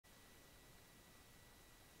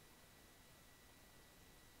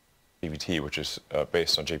GPT, which is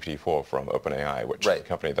based on GPT-4 from OpenAI, which Right. is a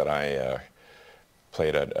company that I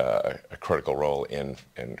played a critical role in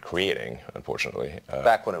creating, unfortunately.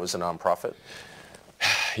 Back when it was a nonprofit?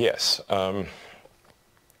 Yes. I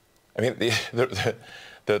mean,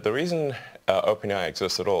 the reason OpenAI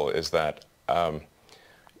exists at all is that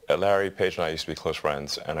Larry Page and I used to be close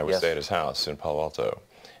friends, and I would stay at his house in Palo Alto,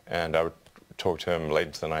 and I would talk to him late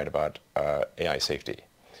into the night about AI safety.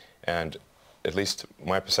 And at least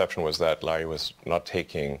my perception was that Larry was not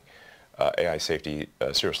taking AI safety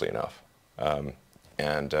seriously enough.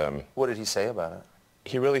 What did he say about it?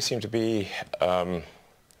 He really seemed to be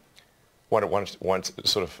one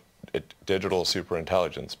sort of digital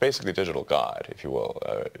superintelligence, basically digital God, if you will,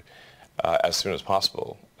 as soon as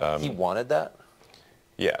possible. He wanted that?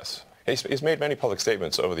 Yes. He's made many public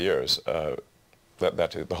statements over the years that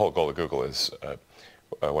the whole goal of Google is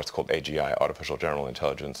what's called AGI, artificial general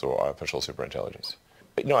intelligence, or artificial superintelligence.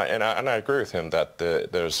 No, and I agree with him that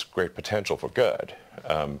there's great potential for good,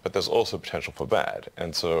 but there's also potential for bad.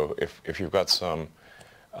 And so if you've got some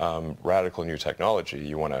radical new technology,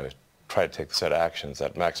 you want to try to take the set of actions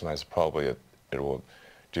that maximize the probability it will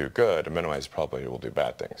do good and minimize the probability it will do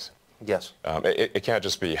bad things. Yes. It can't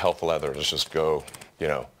just be hell for leather. Let's just go,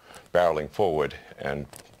 barreling forward and,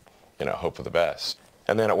 hope for the best.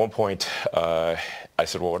 And then at one point, I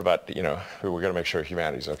said, well, what about, we're going to make sure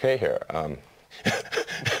humanity's okay here. And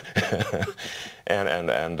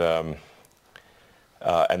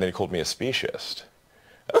then he called me a speciesist.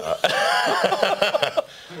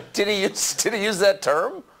 Did he use that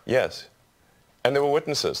term? Yes. And there were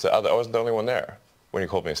witnesses. I wasn't the only one there when he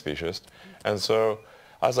called me a speciesist. And so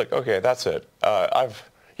I was like, okay, that's it.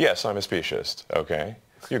 Yes, I'm a speciesist. Okay.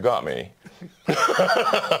 You got me.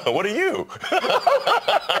 What are you?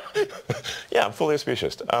 Yeah, I'm fully a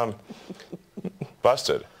speciesist.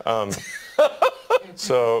 Busted.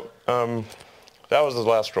 So that was the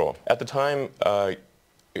last straw. At the time,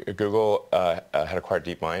 Google had acquired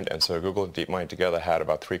DeepMind, and so Google and DeepMind together had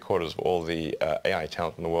about 3/4 of all the AI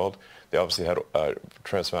talent in the world. They obviously had a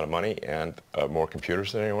tremendous amount of money and more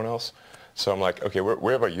computers than anyone else. So I'm like, okay,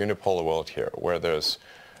 we have a unipolar world here where there's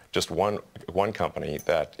just one company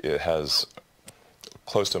that has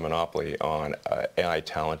close to a monopoly on AI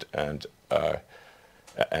talent and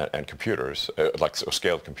computers, like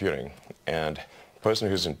scaled computing. And the person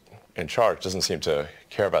who's in charge doesn't seem to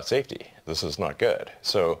care about safety. This is not good.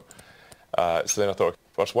 So then I thought,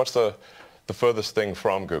 what's the furthest thing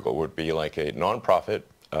from Google would be like a nonprofit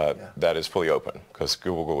that is fully open, because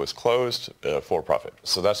Google was closed for profit.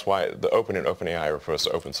 So that's why the open in OpenAI refers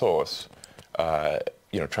to open source,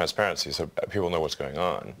 transparency, so people know what's going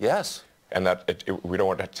on. Yes. And that we don't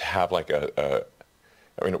want to have like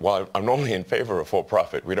while I'm normally in favor of for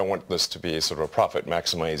profit, we don't want this to be sort of a profit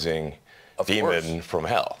maximizing demon from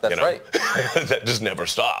hell. That's right. That just never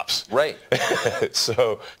stops. Right.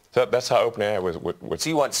 So that's how OpenAI was. So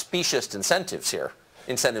you want speciesist incentives here,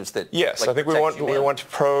 incentives that. Yes, I think we want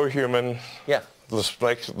pro-human. Yeah. Let's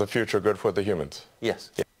make the future good for the humans.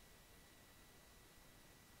 Yes. Yeah.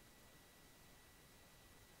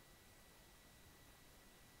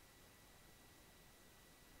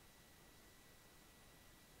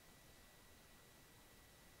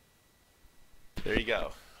 There you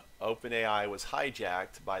go. OpenAI was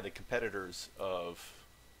hijacked by the competitors of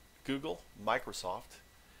Google, Microsoft.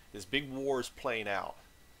 This big war is playing out,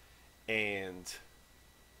 and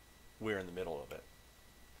we're in the middle of it.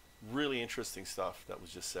 Really interesting stuff that was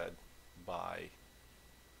just said by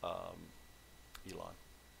Elon.